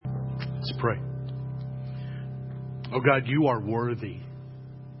Let's pray. Oh God, you are worthy.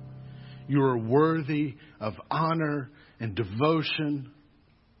 You are worthy of honor and devotion.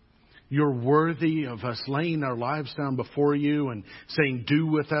 You're worthy of us laying our lives down before you and saying, do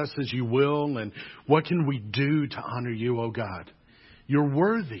with us as you will. And what can we do to honor you, oh God? You're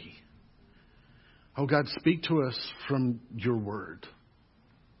worthy. Oh God, speak to us from your word.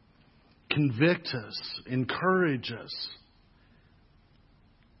 Convict us. Encourage us.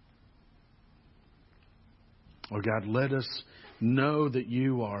 Oh God, let us know that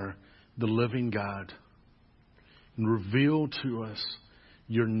you are the living God. And reveal to us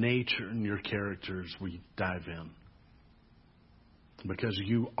your nature and your character as we dive in. Because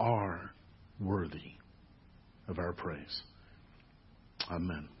you are worthy of our praise.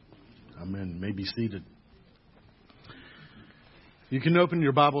 Amen. Amen. You may be seated. You can open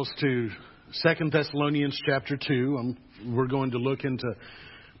your Bibles to 2 Thessalonians chapter 2. We're going to look into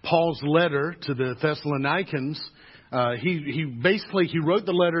Paul's letter to the Thessalonians. He wrote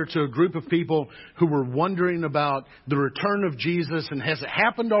the letter to a group of people who were wondering about the return of Jesus, and has it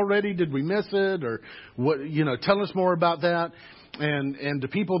happened already? Did we miss it? Or what? Tell us more about that. And the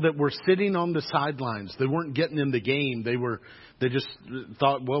people that were sitting on the sidelines, they weren't getting in the game. They just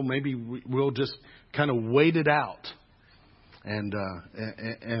thought, well, maybe we'll just kind of wait it out and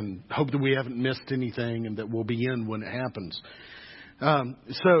hope that we haven't missed anything and that we'll be in when it happens.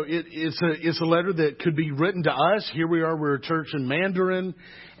 So it's a letter that could be written to us. Here we are, we're a church in Mandarin.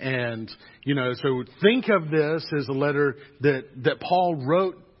 And, so think of this as a letter that Paul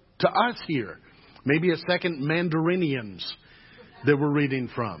wrote to us here. Maybe a second Mandarinians that we're reading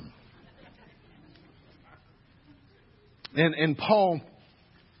from. And Paul,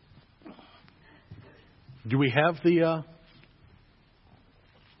 do we have the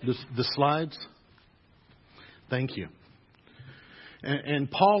slides? Thank you. And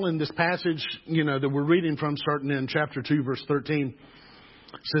Paul in this passage, that we're reading from, starting in chapter 2, verse 13,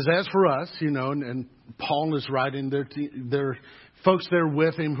 says, as for us, and Paul is writing, there are folks there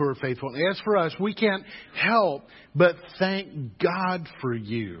with him who are faithful. As for us, we can't help but thank God for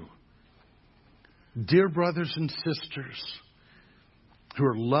you, dear brothers and sisters, who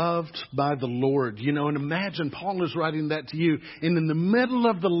are loved by the Lord. And imagine Paul is writing that to you. And in the middle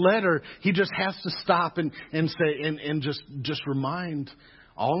of the letter, he just has to stop and say, and just remind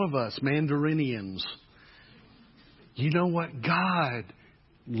all of us, Mandarinians, you know what? God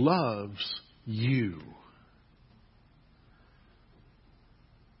loves you.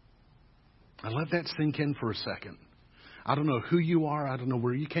 I let that sink in for a second. I don't know who you are. I don't know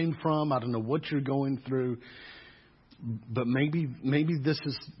where you came from. I don't know what you're going through. But maybe this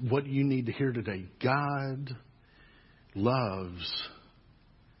is what you need to hear today. God loves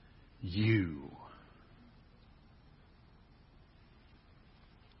you.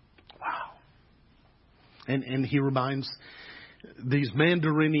 Wow. And he reminds these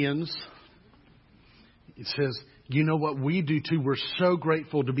Mandarinians, it says, you know what we do too? We're so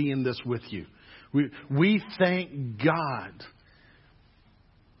grateful to be in this with you. We thank God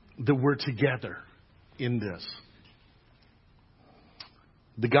that we're together in this.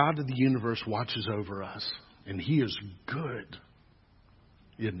 The God of the universe watches over us, and He is good,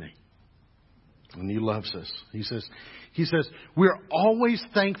 isn't He? And He loves us. He says, we're always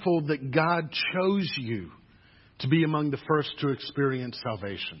thankful that God chose you to be among the first to experience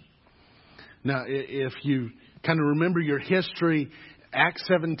salvation. Now, if you kind of remember your history, Acts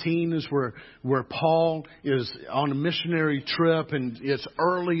 17 is where Paul is on a missionary trip, and it's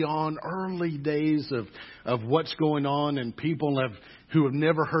early days of what's going on, and people who have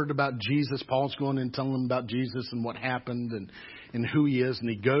never heard about Jesus. Paul's going and telling them about Jesus and what happened and who he is. And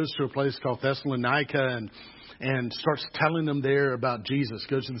he goes to a place called Thessalonica and starts telling them there about Jesus.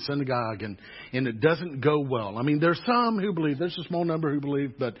 Goes to the synagogue and it doesn't go well. I mean, there's some who believe. There's a small number who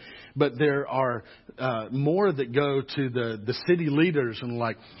believe, but there are more that go to the city leaders and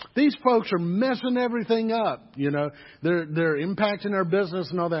like, these folks are messing everything up. They're impacting our business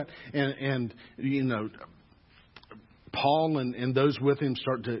and all that. And Paul and those with him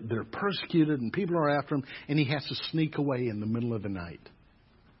they're persecuted and people are after him, and he has to sneak away in the middle of the night.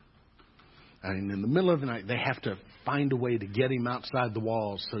 And in the middle of the night, they have to find a way to get him outside the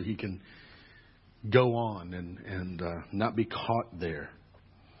walls so he can go on and not be caught there.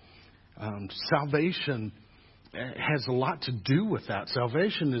 Salvation has a lot to do with that.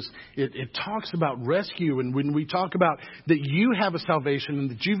 Salvation it talks about rescue. And when we talk about that you have a salvation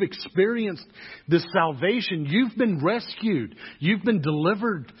and that you've experienced this salvation, you've been rescued. You've been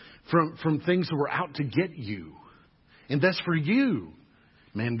delivered from things that were out to get you. And that's for you,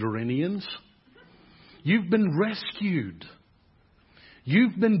 Mandarinians. You've been rescued.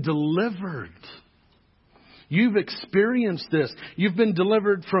 You've been delivered. You've experienced this. You've been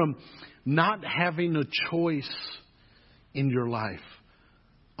delivered from not having a choice in your life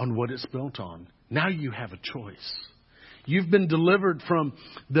on what it's built on. Now you have a choice. You've been delivered from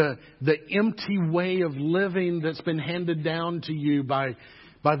the empty way of living that's been handed down to you by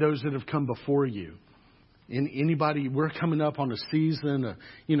those that have come before you. And anybody, we're coming up on a season,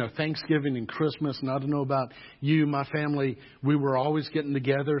 Thanksgiving and Christmas. And I don't know about you, my family, we were always getting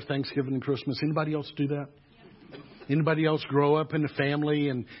together Thanksgiving and Christmas. Anybody else do that? Anybody else grow up in a family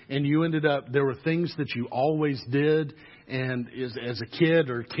and you ended up, there were things that you always did, and as a kid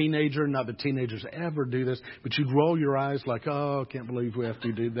or teenager, not that teenagers ever do this, but you'd roll your eyes like, oh, I can't believe we have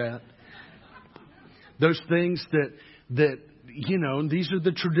to do that. Those things that these are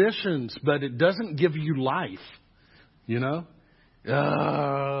the traditions, but it doesn't give you life,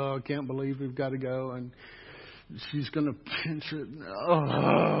 Oh, I can't believe we've got to go and she's going to pinch it.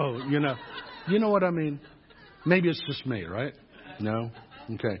 Oh, you know what I mean? Maybe it's just me, right? No?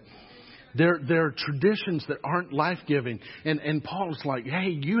 Okay. There are traditions that aren't life-giving. And Paul's like, hey,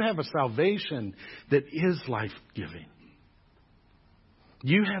 you have a salvation that is life-giving.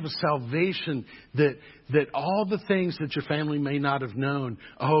 You have a salvation that all the things that your family may not have known,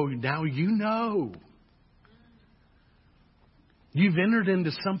 oh, now you know. You've entered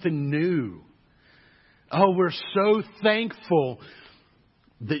into something new. Oh, we're so thankful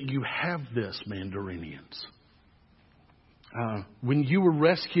that you have this, Mandarinians. When you were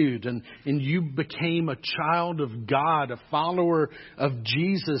rescued and you became a child of God, a follower of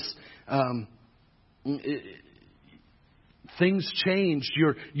Jesus, things changed.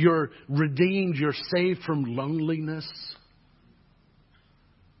 You're redeemed. You're saved from loneliness.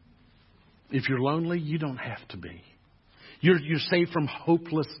 If you're lonely, you don't have to be. You're saved from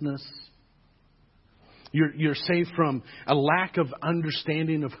hopelessness. You're saved from a lack of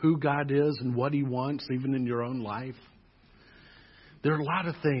understanding of who God is and what He wants, even in your own life. There are a lot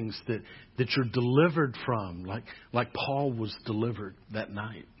of things that you're delivered from, like Paul was delivered that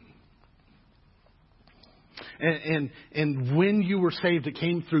night. And when you were saved, it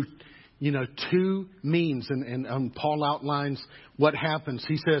came through, two means. And Paul outlines what happens.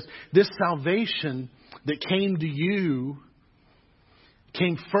 He says, this salvation that came to you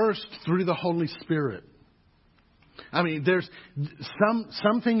came first through the Holy Spirit. I mean, there's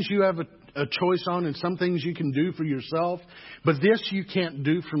some things you have a choice on and some things you can do for yourself, but this you can't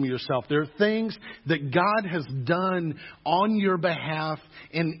do from yourself. There are things that God has done on your behalf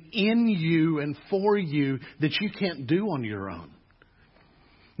and in you and for you that you can't do on your own.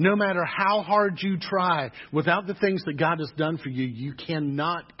 No matter how hard you try, without the things that God has done for you, you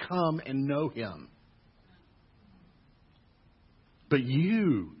cannot come and know Him. But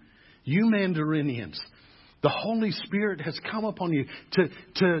you Mandarinians, the Holy Spirit has come upon you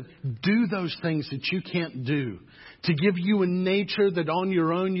to do those things that you can't do. To give you a nature that on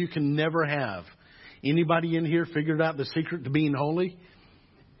your own you can never have. Anybody in here figured out the secret to being holy?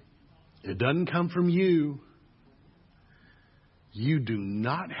 It doesn't come from you. You do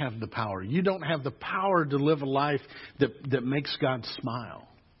not have the power. You don't have the power to live a life that makes God smile.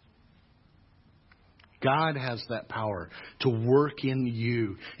 God has that power to work in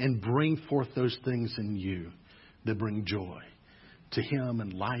you and bring forth those things in you that bring joy to Him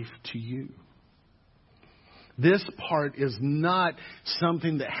and life to you. This part is not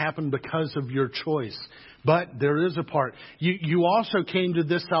something that happened because of your choice, but there is a part. You also came to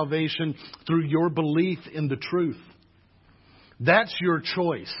this salvation through your belief in the truth. That's your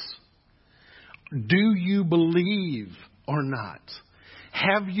choice. Do you believe or not?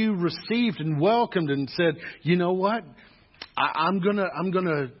 Have you received and welcomed and said, you know what? I'm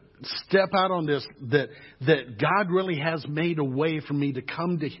gonna step out on this, that God really has made a way for me to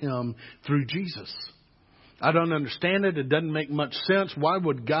come to Him through Jesus. I don't understand it. It doesn't make much sense. Why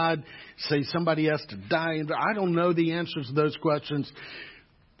would God say somebody has to die? I don't know the answers to those questions.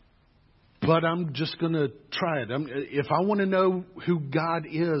 But I'm just going to try it. If I want to know who God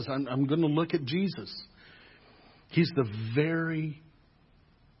is, I'm going to look at Jesus. He's the very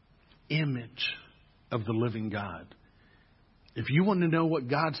image of the living God. If you want to know what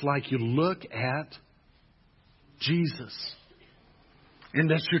God's like, you look at Jesus. And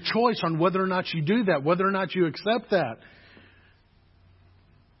that's your choice on whether or not you do that, whether or not you accept that.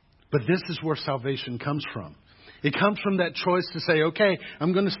 But this is where salvation comes from. It comes from that choice to say, okay,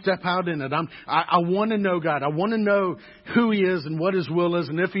 I'm going to step out in it. I want to know God. I want to know who He is and what His will is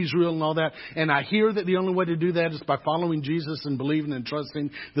and if He's real and all that. And I hear that the only way to do that is by following Jesus and believing and trusting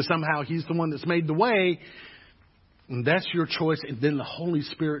that somehow He's the one that's made the way. And that's your choice. And then the Holy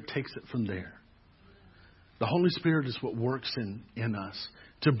Spirit takes it from there. The Holy Spirit is what works in us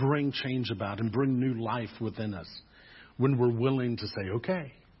to bring change about and bring new life within us when we're willing to say,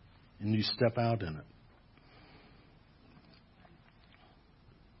 okay, and you step out in it.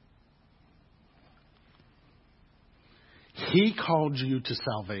 He called you to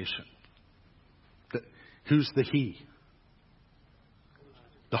salvation. Who's the He?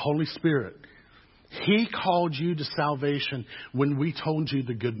 The Holy Spirit. He called you to salvation when we told you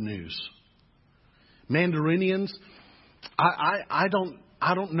the good news. Mandarinians, I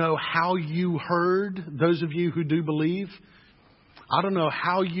don't know how you heard, those of you who do believe. I don't know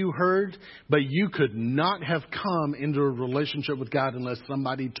how you heard, but you could not have come into a relationship with God unless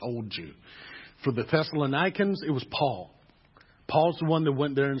somebody told you. For the Thessalonians, it was Paul. Paul's the one that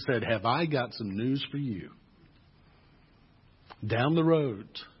went there and said, have I got some news for you? Down the road,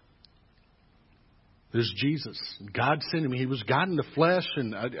 there's Jesus. God sent him. He was God in the flesh,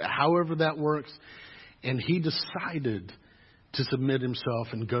 and however that works. And he decided to submit himself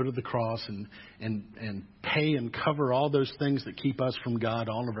and go to the cross and pay and cover all those things that keep us from God,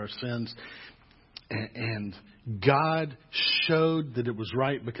 all of our sins. And God showed that it was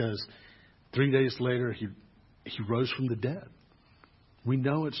right because 3 days later he rose from the dead. We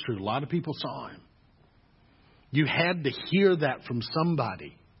know it's true. A lot of people saw him. You had to hear that from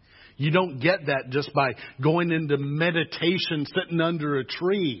somebody. You don't get that just by going into meditation sitting under a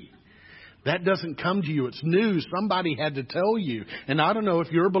tree. That doesn't come to you. It's news. Somebody had to tell you. And I don't know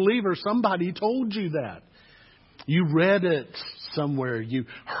if you're a believer, somebody told you that. You read it somewhere. You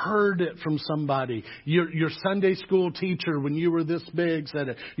heard it from somebody. Your Sunday school teacher when you were this big said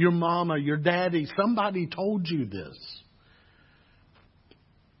it. Your mama, your daddy, somebody told you this.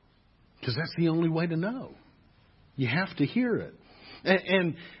 Because that's the only way to know. You have to hear it.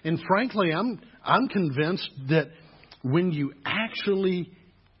 And frankly, I'm convinced that when you actually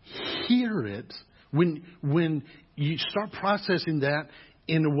hear it, when you start processing that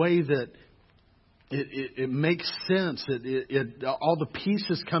in a way that it makes sense, all the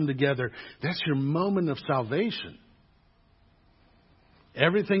pieces come together, that's your moment of salvation.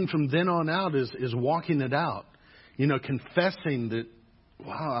 Everything from then on out is walking it out. Confessing that,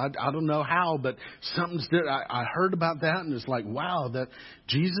 wow, I don't know how, but something's there. I heard about that, and it's like, wow, that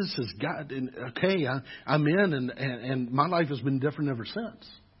Jesus has got, and okay, I'm in, and my life has been different ever since.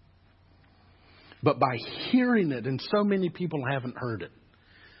 But by hearing it, and so many people haven't heard it,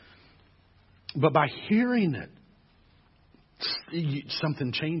 but by hearing it,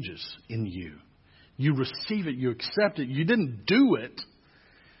 something changes in you. You receive it, you accept it. You didn't do it,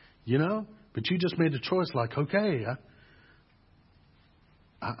 but you just made a choice like, okay,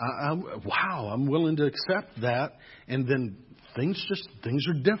 I'm willing to accept that. And then things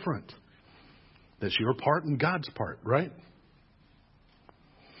are different. That's your part and God's part, right?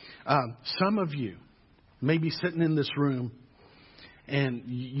 Some of you may be sitting in this room and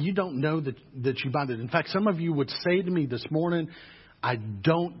you don't know that you bought it. In fact, some of you would say to me this morning, I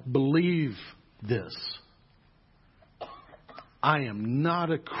don't believe this. I am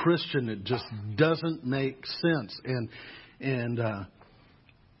not a Christian. It just doesn't make sense. And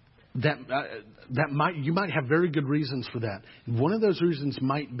you might have very good reasons for that. One of those reasons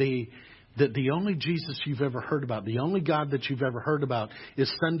might be that the only Jesus you've ever heard about, the only God that you've ever heard about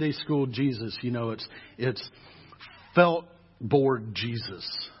is Sunday school Jesus. It's felt board Jesus.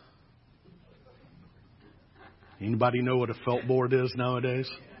 Anybody know what a felt board is nowadays?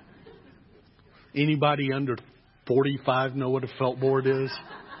 Anybody under 45 know what a felt board is?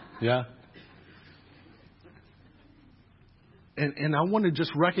 Yeah. And I want to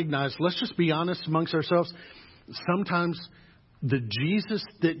just recognize, let's just be honest amongst ourselves. Sometimes the Jesus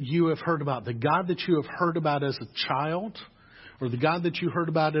that you have heard about, the God that you have heard about as a child, or the God that you heard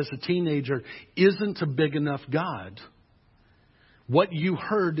about as a teenager, isn't a big enough God. What you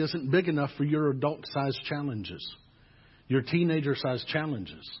heard isn't big enough for your adult-sized challenges, your teenager-sized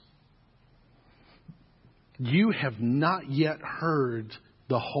challenges. You have not yet heard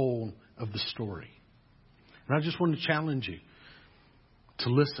the whole of the story. And I just want to challenge you to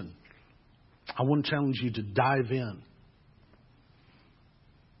listen. I want to challenge you to dive in.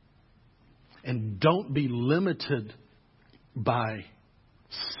 And don't be limited by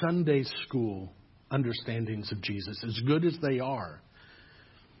Sunday school understandings of Jesus. As good as they are,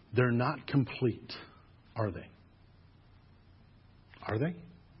 they're not complete, are they? Are they?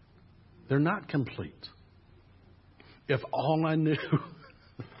 They're not complete. If all I knew...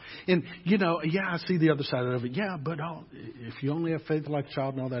 And, I see the other side of it. Yeah, but if you only have faith like a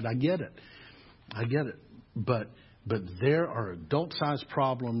child and all that, I get it. But there are adult-sized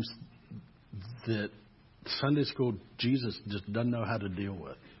problems that Sunday school Jesus just doesn't know how to deal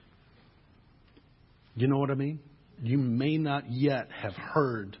with. You know what I mean? You may not yet have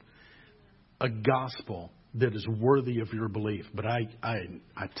heard a gospel that is worthy of your belief, but I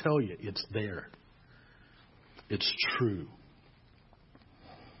tell you, it's there. It's true.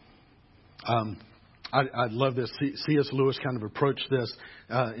 I love this. C.S. Lewis kind of approached this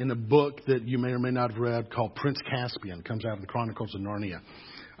in a book that you may or may not have read called Prince Caspian. It comes out in the Chronicles of Narnia.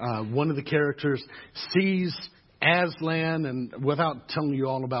 One of the characters sees Aslan, and without telling you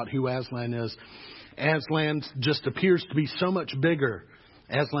all about who Aslan is, Aslan just appears to be so much bigger.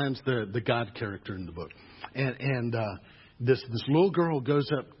 Aslan's the God character in the book. And this little girl goes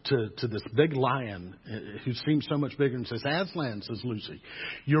up to this big lion who seems so much bigger and says, Aslan, says Lucy,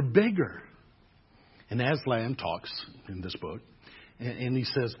 you're bigger. And Aslan talks in this book. And he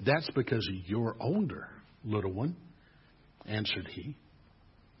says, that's because you're older, little one, answered he.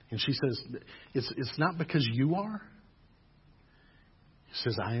 And she says, it's not because you are. He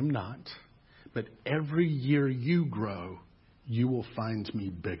says, I am not. But every year you grow, you will find me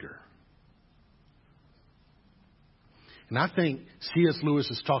bigger. And I think C.S. Lewis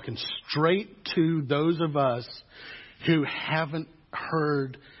is talking straight to those of us who haven't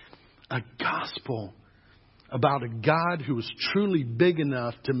heard a gospel about a God who is truly big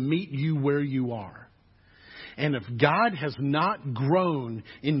enough to meet you where you are. And if God has not grown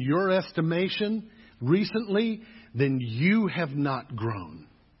in your estimation recently, then you have not grown.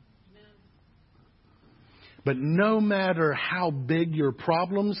 But no matter how big your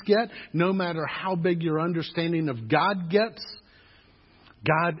problems get, no matter how big your understanding of God gets,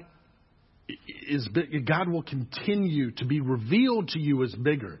 God will continue to be revealed to you as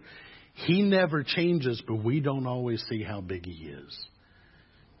bigger. He never changes, but we don't always see how big He is.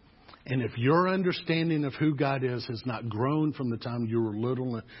 And if your understanding of who God is has not grown from the time you were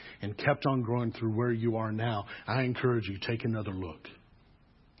little and kept on growing through where you are now, I encourage you, take another look.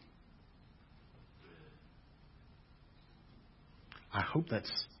 I hope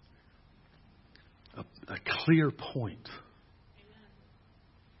that's a clear point.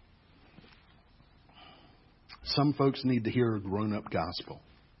 Some folks need to hear a grown-up gospel.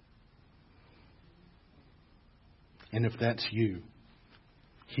 And if that's you,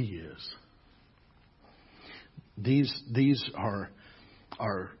 He is. These are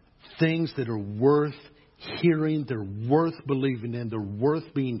things that are worth hearing, they're worth believing in, they're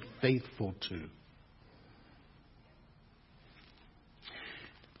worth being faithful to.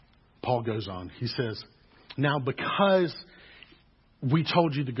 Paul goes on. He says, now because we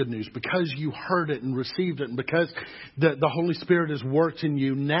told you the good news, because you heard it and received it, and because the Holy Spirit has worked in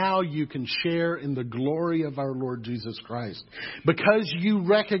you, now you can share in the glory of our Lord Jesus Christ. Because you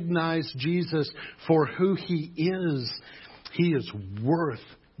recognize Jesus for who He is worth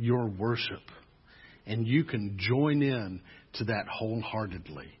your worship. And you can join in to that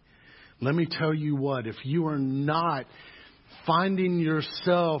wholeheartedly. Let me tell you what, if you are not finding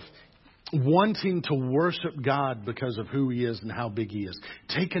yourself wanting to worship God because of who He is and how big He is,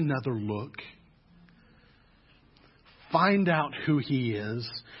 take another look. Find out who He is.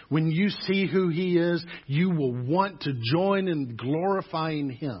 When you see who He is, you will want to join in glorifying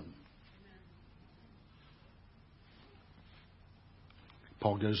Him.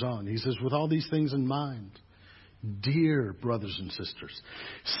 Paul goes on. He says, with all these things in mind, dear brothers and sisters,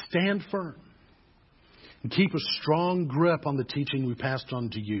 stand firm. And keep a strong grip on the teaching we passed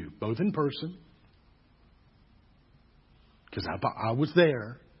on to you, both in person, because I was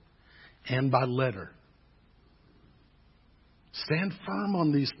there, and by letter. Stand firm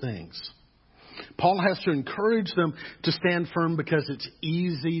on these things. Paul has to encourage them to stand firm because it's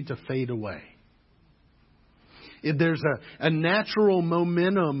easy to fade away. There's a natural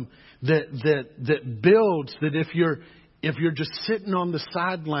momentum that builds that if you're just sitting on the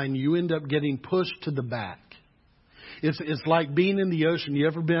sideline, you end up getting pushed to the back. It's like being in the ocean. You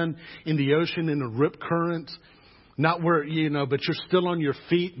ever been in the ocean in a rip current? Not where, but you're still on your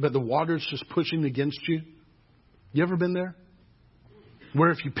feet, but the water's just pushing against you. You ever been there? Where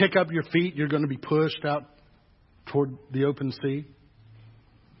if you pick up your feet, you're going to be pushed out toward the open sea.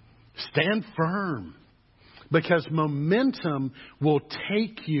 Stand firm. Because momentum will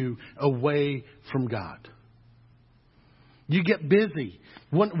take you away from God. You get busy.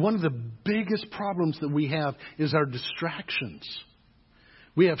 One of the biggest problems that we have is our distractions.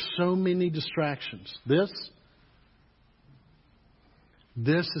 We have so many distractions. This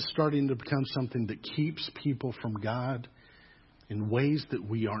is starting to become something that keeps people from God in ways that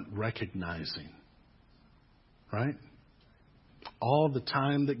we aren't recognizing. Right? All the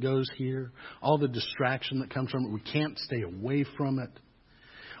time that goes here, all the distraction that comes from it, we can't stay away from it.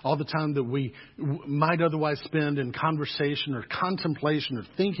 all the time that we might otherwise spend in conversation or contemplation or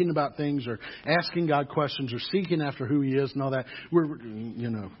thinking about things or asking God questions or seeking after who He is and all that, we're,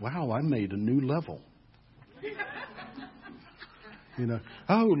 wow, I made a new level.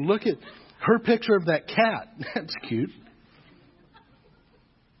 Oh, look at her picture of that cat. That's cute.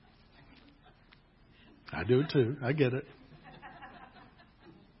 I do it too. I get it.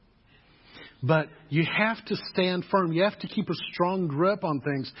 But you have to stand firm. You have to keep a strong grip on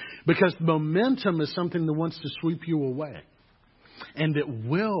things because momentum is something that wants to sweep you away. And it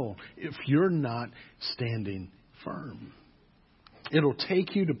will if you're not standing firm. It'll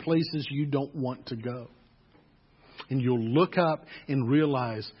take you to places you don't want to go. And you'll look up and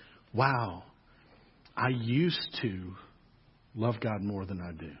realize, wow, I used to love God more than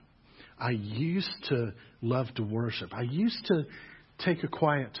I do. I used to love to worship. I used to take a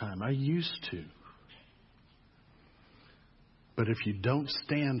quiet time. I used to. But if you don't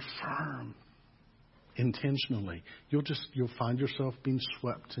stand firm intentionally, you'll find yourself being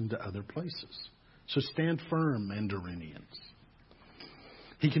swept into other places. So stand firm, Mandarinians.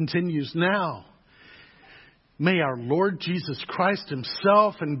 He continues, now, may our Lord Jesus Christ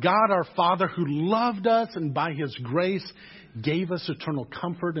Himself and God our Father, who loved us and by His grace gave us eternal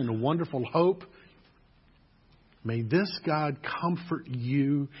comfort and a wonderful hope, may this God comfort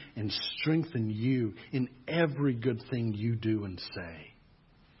you and strengthen you in every good thing you do and say.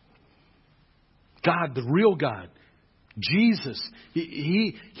 God, the real God, Jesus,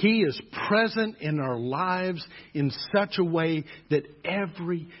 He is present in our lives in such a way that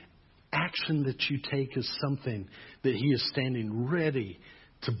every action that you take is something that He is standing ready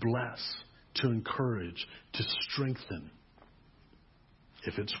to bless, to encourage, to strengthen,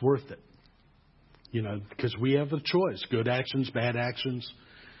 if it's worth it. Because we have a choice. Good actions, bad actions,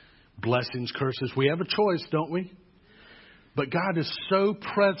 blessings, curses. We have a choice, don't we? But God is so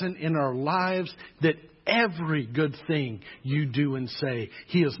present in our lives that every good thing you do and say,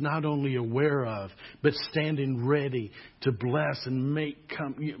 He is not only aware of, but standing ready to bless and make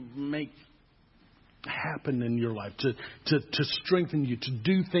happen in your life, to strengthen you, to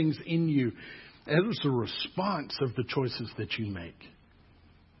do things in you as a response of the choices that you make.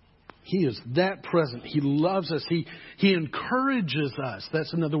 He is that present. He loves us. He encourages us.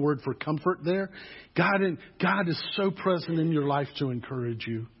 That's another word for comfort there. God is so present in your life to encourage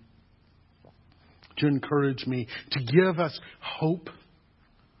you, to encourage me, to give us hope.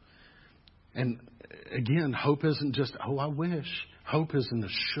 And again, hope isn't just, oh, I wish. Hope is an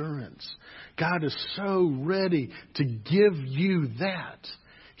assurance. God is so ready to give you that.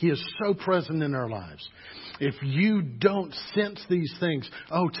 He is so present in our lives. If you don't sense these things,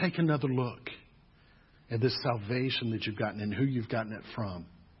 take another look at this salvation that you've gotten and who you've gotten it from.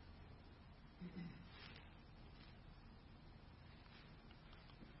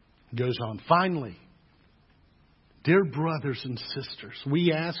 It goes on. Finally, dear brothers and sisters,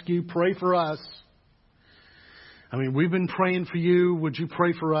 we ask you, pray for us. We've been praying for you. Would you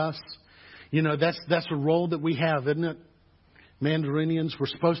pray for us? That's a role that we have, isn't it? Mandarinians, we're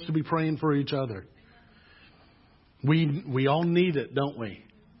supposed to be praying for each other. We all need it, don't we?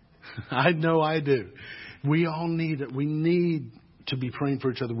 I know I do. We all need it. We need to be praying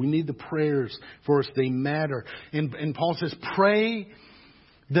for each other. We need the prayers for us. They matter. And Paul says, pray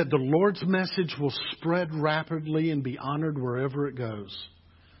that the Lord's message will spread rapidly and be honored wherever it goes,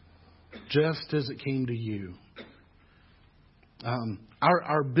 just as it came to you.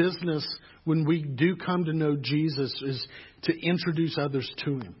 Our business, when we do come to know Jesus, is to introduce others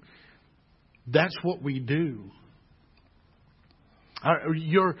to Him. That's what we do.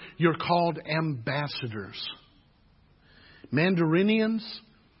 You're called ambassadors. Mandarinians,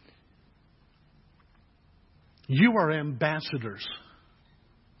 you are ambassadors.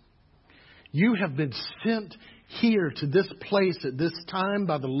 You have been sent here to this place at this time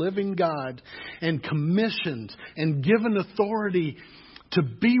by the living God and commissioned and given authority to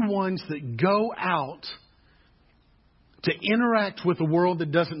be ones that go out to interact with a world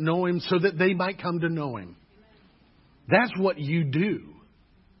that doesn't know Him so that they might come to know Him. That's what you do.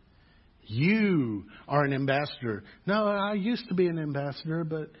 You are an ambassador. No, I used to be an ambassador,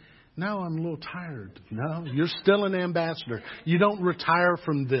 but now I'm a little tired. No, you're still an ambassador. You don't retire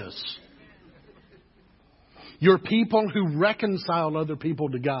from this. You're people who reconcile other people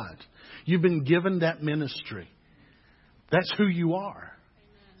to God. You've been given that ministry. That's who you are.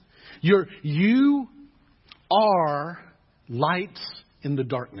 You are lights in the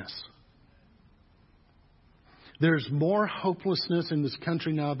darkness. There's more hopelessness in this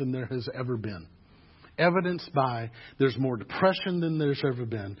country now than there has ever been. evidenced by there's more depression than there's ever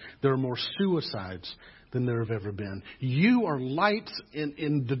been. There are more suicides than there have ever been. You are lights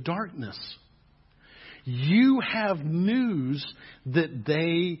in the darkness. You have news that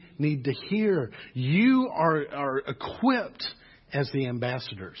they need to hear. You are equipped as the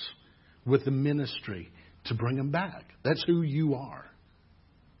ambassadors with the ministry to bring them back. That's who you are.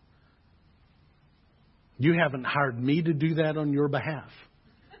 You haven't hired me to do that on your behalf.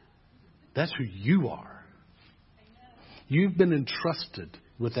 That's who you are. You've been entrusted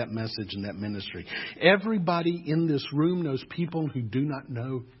with that message and that ministry. Everybody in this room knows people who do not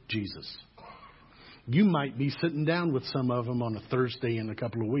know Jesus. You might be sitting down with some of them on a Thursday in a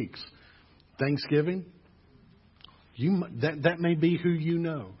couple of weeks. Thanksgiving, that may be who you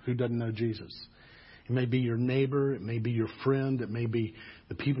know who doesn't know Jesus. It may be your neighbor. It may be your friend. It may be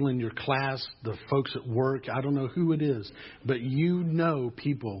the people in your class, the folks at work. I don't know who it is. But you know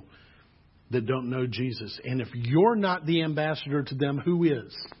people that don't know Jesus. And if you're not the ambassador to them, who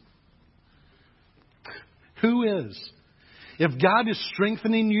is? Who is? If God is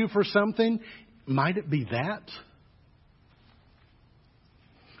strengthening you for something, might it be that?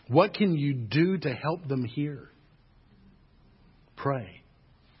 What can you do to help them hear? Pray.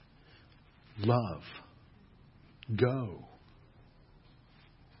 Love. Go.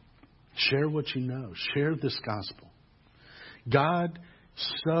 Share what you know. Share this gospel. God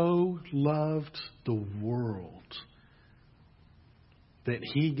so loved the world that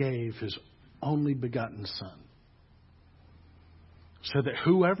He gave His only begotten Son, so that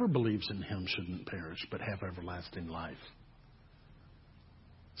whoever believes in Him shouldn't perish but have everlasting life.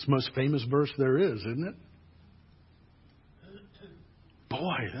 It's the most famous verse there is, isn't it?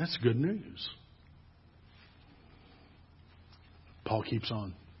 Boy, that's good news. Paul keeps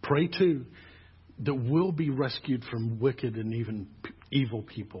on. Pray too that we'll be rescued from wicked and even evil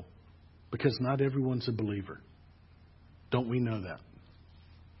people, because not everyone's a believer. Don't we know that?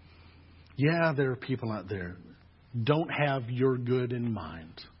 Yeah, there are people out there don't have your good in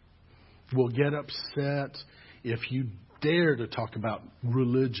mind. Will get upset if you dare to talk about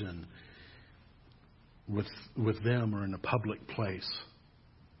religion with them or in a public place.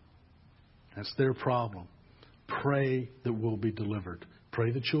 That's their problem. Pray that we'll be delivered.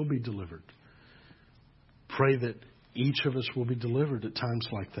 Pray that you'll be delivered. Pray that each of us will be delivered at times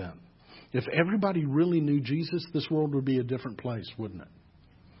like that. If everybody really knew Jesus, this world would be a different place, wouldn't it?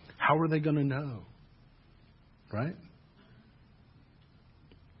 How are they going to know? Right?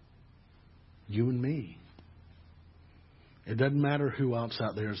 You and me. It doesn't matter who else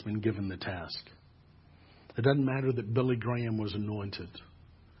out there has been given the task. It doesn't matter that Billy Graham was anointed.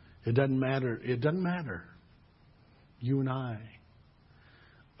 It doesn't matter. It doesn't matter. You and I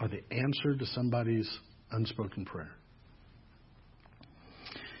are the answer to somebody's unspoken prayer.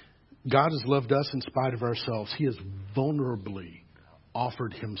 God has loved us in spite of ourselves. He has vulnerably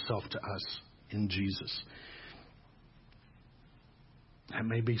offered Himself to us in Jesus. That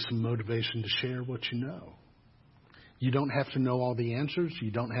may be some motivation to share what you know. You don't have to know all the answers.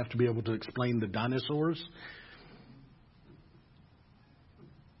 You don't have to be able to explain the dinosaurs.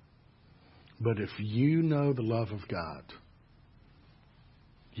 But if you know the love of God,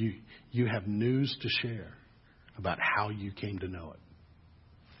 you have news to share about how you came to know it.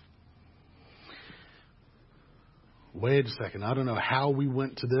 Wait a second. I don't know how we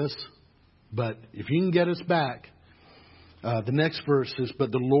went to this, but if you can get us back, the next verse is,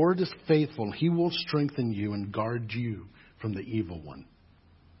 but the Lord is faithful. He will strengthen you and guard you from the evil one.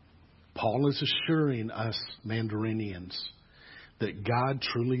 Paul is assuring us Mandarinians that God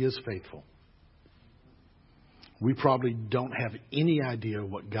truly is faithful. We probably don't have any idea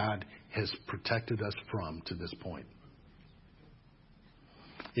what God has protected us from to this point.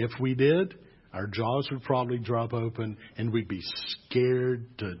 If we did, our jaws would probably drop open and we'd be scared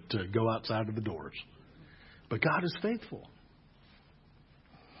to go outside of the doors. But God is faithful.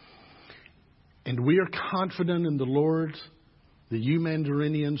 And we are confident in the Lord that you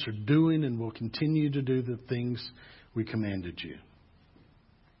Mandarinians are doing and will continue to do the things we commanded you.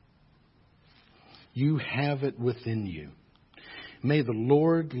 You have it within you. May the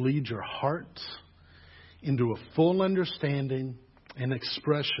Lord lead your hearts into a full understanding and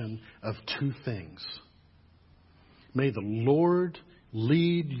expression of two things. May the Lord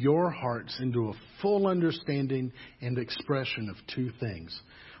lead your hearts into a full understanding and expression of two things.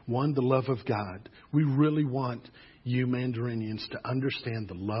 One, the love of God. We really want you Mandarinians to understand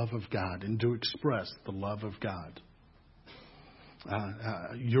the love of God and to express the love of God.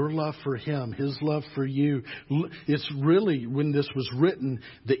 Your love for Him, His love for you. It's really, when this was written,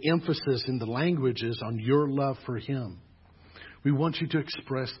 the emphasis in the language is on your love for Him. We want you to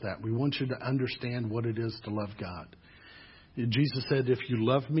express that. We want you to understand what it is to love God. Jesus said, if you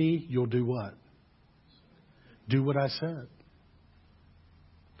love me, you'll do what? Do what I said.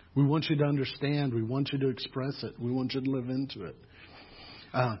 We want you to understand. We want you to express it. We want you to live into it.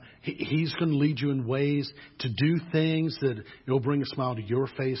 He's going to lead you in ways to do things that will bring a smile to your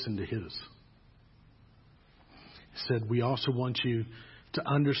face and to His. He said, we also want you to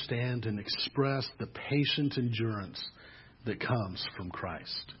understand and express the patient endurance that comes from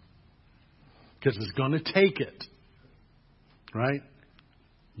Christ. Because it's going to take it. Right?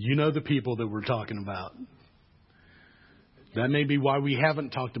 You know the people that we're talking about. That may be why we haven't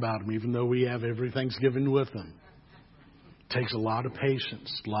talked about them, even though we have every Thanksgiving with them. It takes a lot of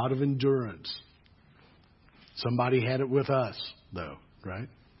patience, a lot of endurance. Somebody had it with us, though, right?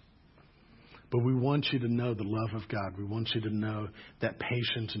 But we want you to know the love of God. We want you to know that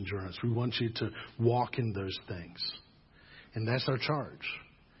patient endurance. We want you to walk in those things. And that's our charge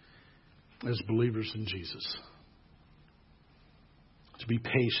as believers in Jesus. To be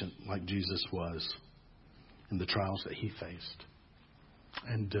patient like Jesus was in the trials that He faced.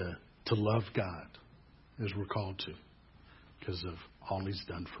 And to love God as we're called to because of all He's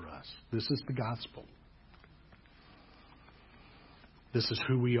done for us. This is the gospel. This is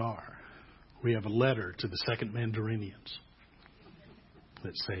who we are. We have a letter to the Second Mandarinians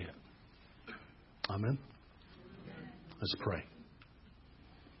that say it. Amen? Let's pray.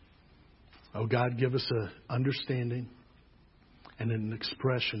 Oh God, give us an understanding and an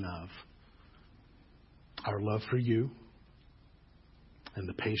expression of our love for You and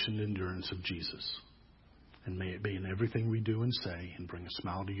the patient endurance of Jesus. And may it be in everything we do and say and bring a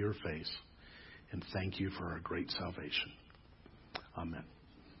smile to Your face. And thank You for our great salvation. Amen.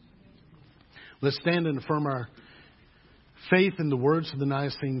 Let's stand and affirm our faith in the words of the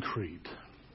Nicene Creed.